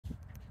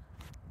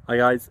Hi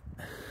guys,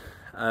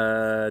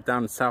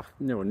 down south,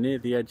 near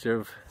the edge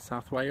of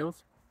South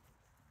Wales.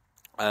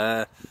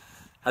 Had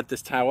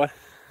this tower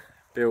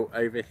built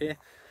over here.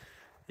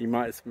 You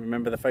might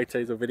remember the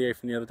photos or video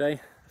from the other day.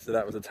 So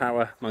that was a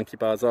tower, monkey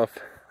bars off,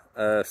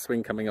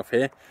 swing coming off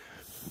here.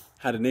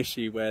 Had an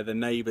issue where the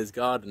neighbours'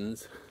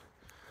 gardens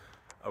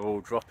are all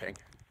dropping.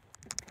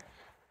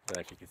 I don't know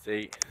if you can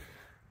see.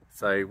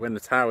 So when the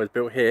tower was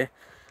built here,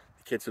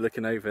 the kids were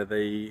looking over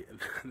the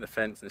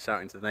fence and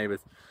shouting to the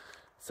neighbours.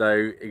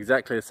 So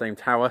exactly the same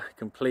tower,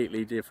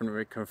 completely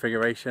different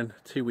configuration.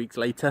 2 weeks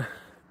later,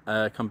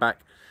 come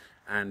back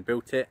and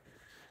built it.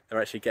 They're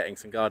actually getting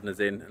some gardeners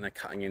in and they're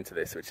cutting into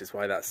this, which is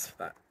why that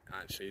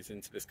actually is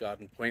into this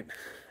garden point.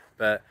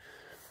 But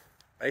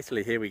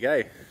basically here we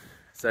go.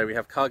 So we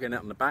have cargo net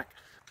on the back.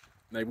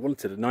 They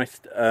wanted a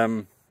nice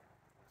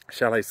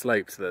shallow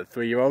slope so that a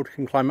 3-year-old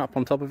can climb up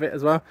on top of it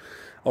as well.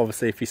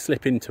 Obviously if you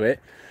slip into it,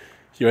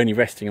 you're only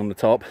resting on the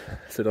top,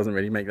 so it doesn't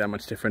really make that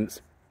much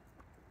difference.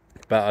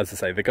 But as I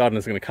say, the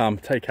gardener's going to come,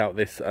 take out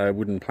this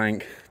wooden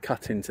plank,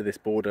 cut into this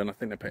border, and I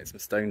think they're putting some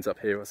stones up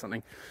here or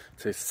something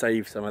to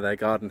save some of their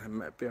garden and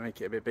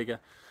make it a bit bigger.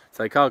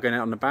 So cargo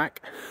net on the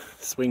back,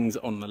 swings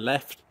on the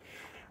left,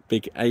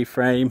 big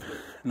A-frame,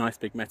 nice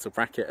big metal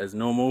bracket as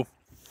normal.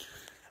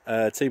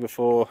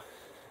 2x4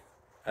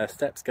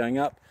 steps going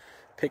up,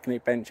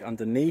 picnic bench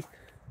underneath,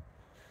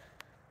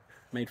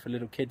 made for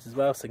little kids as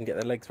well, so they can get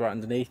their legs right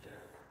underneath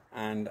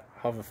and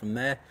hover from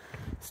there.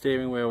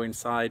 Steering wheel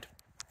inside.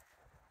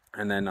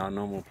 And then our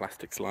normal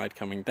plastic slide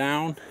coming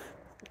down,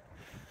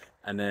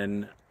 and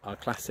then our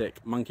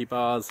classic monkey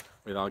bars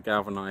with our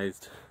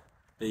galvanized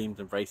beams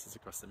and braces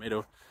across the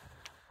middle.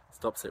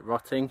 Stops it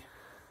rotting,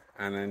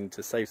 and then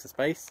to save some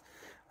space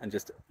and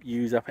just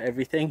use up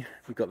everything,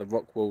 we've got the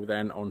rock wall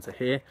then onto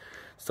here.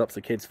 Stops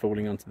the kids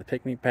falling onto the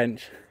picnic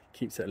bench,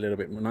 keeps it a little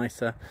bit more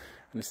nicer,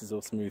 and this is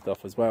all smoothed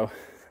off as well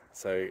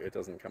so it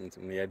doesn't come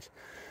from the edge.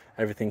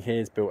 Everything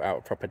here is built out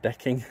of proper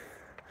decking,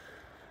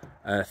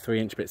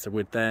 3-inch bits of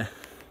wood there,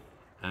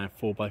 and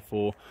 4x4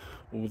 all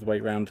the way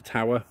around the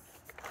tower.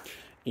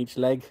 Each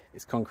leg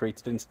is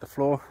concreted into the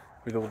floor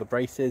with all the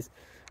braces,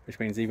 which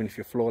means even if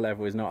your floor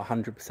level is not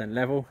 100%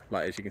 level,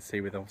 like as you can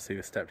see with obviously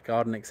the stepped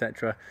garden,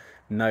 etc.,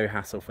 no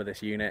hassle for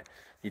this unit.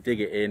 You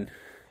dig it in,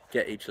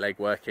 get each leg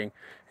working.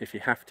 If you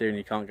have to and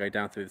you can't go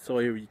down through the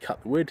soil, you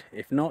cut the wood.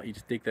 If not, you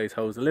just dig those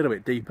holes a little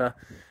bit deeper.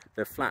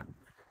 The flat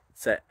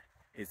set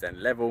is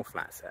then level,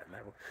 flat set,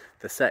 level.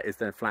 The set is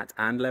then flat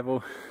and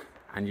level,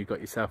 and you've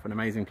got yourself an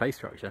amazing play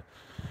structure.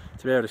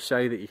 To be able to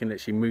show that you can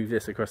literally move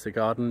this across the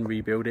garden,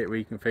 rebuild it,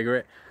 reconfigure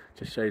it,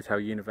 just shows how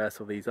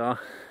universal these are.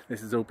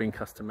 This has all been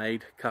custom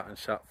made, cut and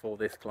shut for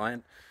this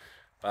client,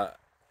 but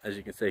as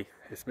you can see,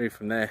 it's moved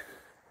from there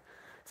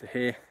to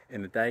here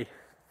in a day,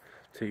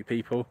 2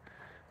 people,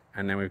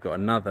 and then we've got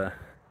another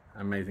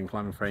amazing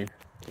climbing frame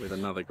with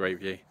another great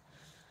view.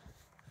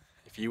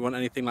 If you want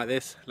anything like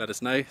this, let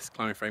us know. It's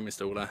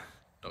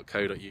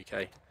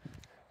climbingframeinstaller.co.uk.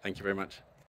 Thank you very much.